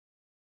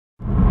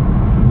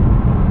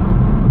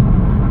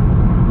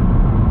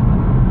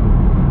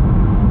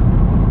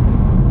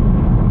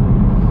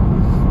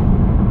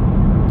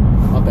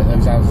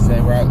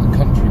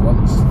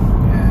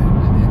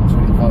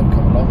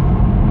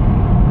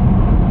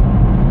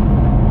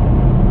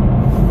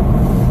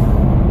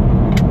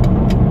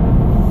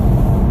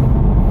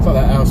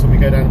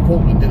down to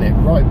Portland, isn't it?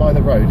 Right by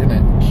the road, isn't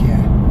it?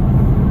 Yeah.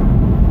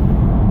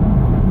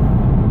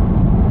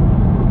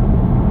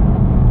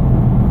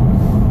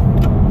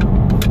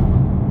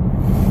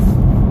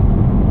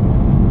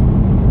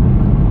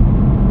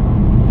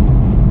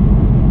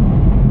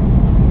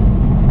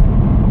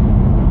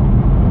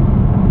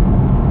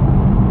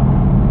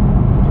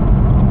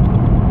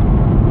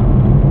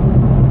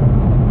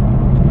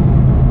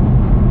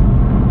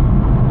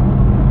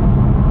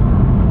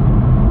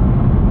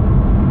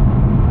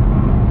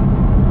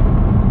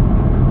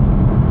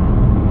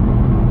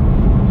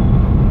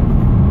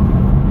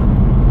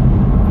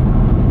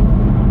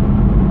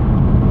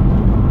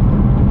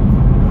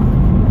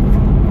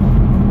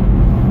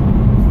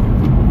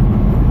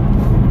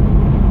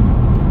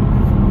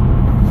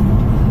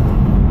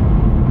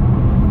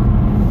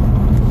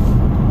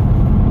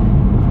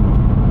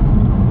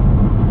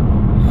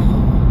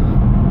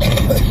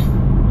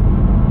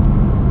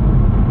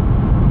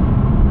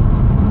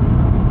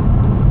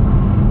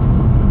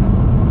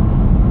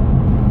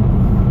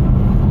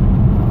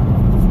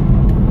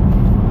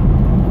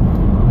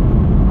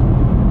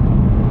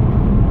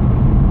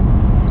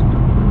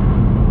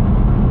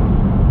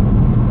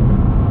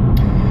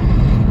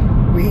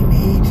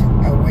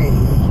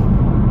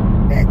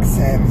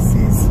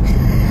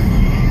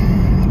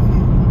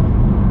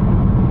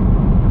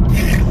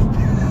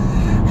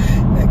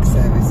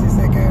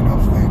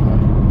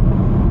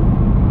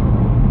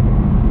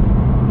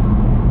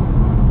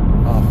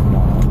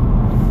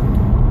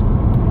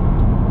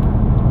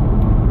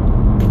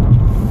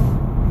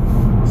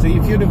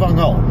 You'd have hung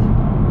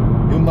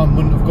on, your mum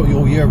wouldn't have got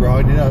your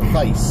urine in her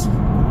face.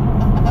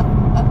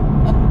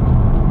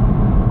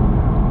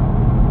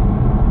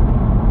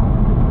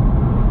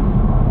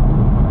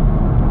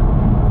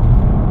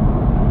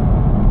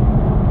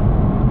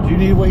 Do you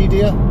need a wee,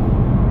 dear?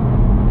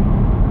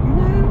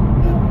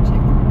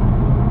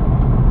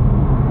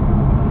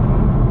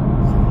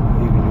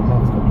 Even your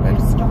mum's got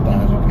plenty of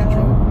bad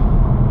control.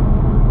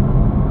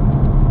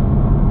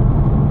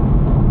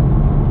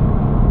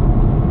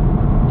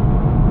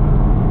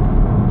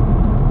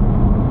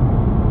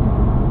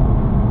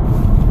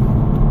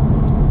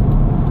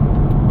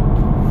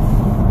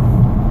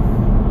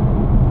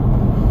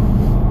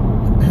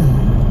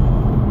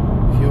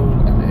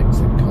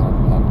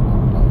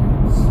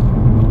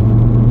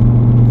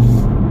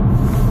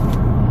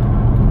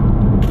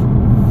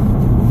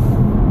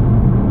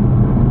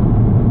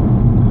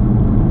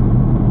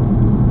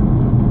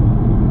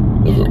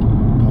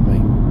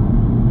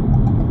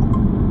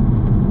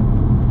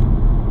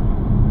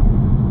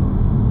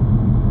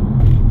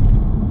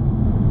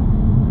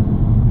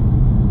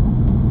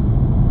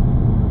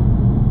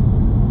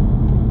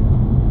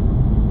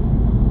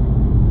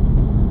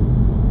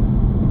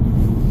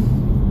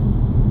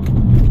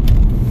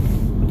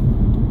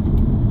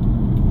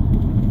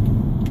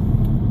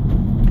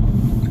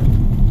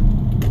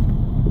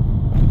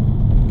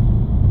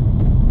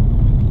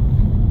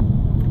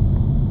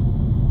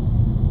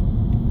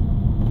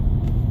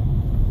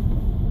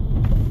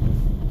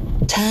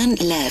 Turn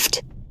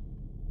left.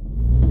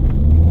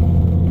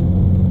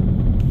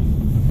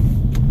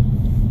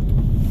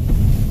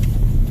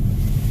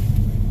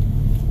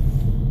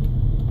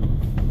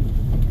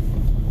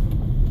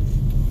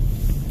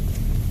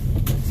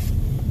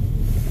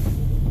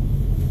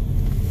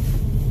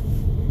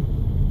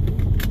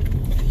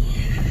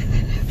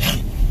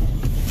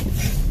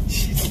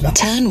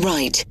 Turn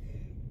right.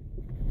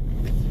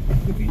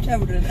 Have you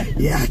told her that?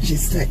 Yeah, I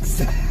just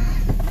texted her.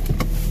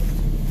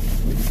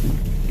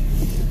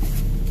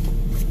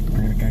 I'm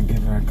going to go and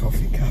give her a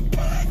coffee cup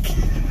back.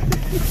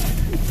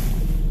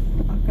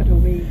 I've got a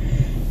wee.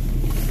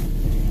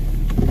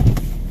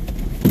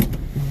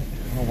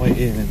 I'll wait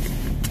here then.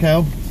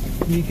 Kel,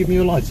 can you give me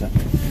your lighter?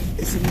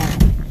 It's a man.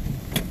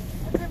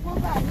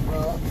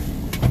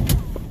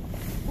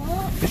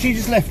 What? She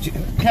just left you.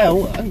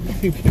 Kel,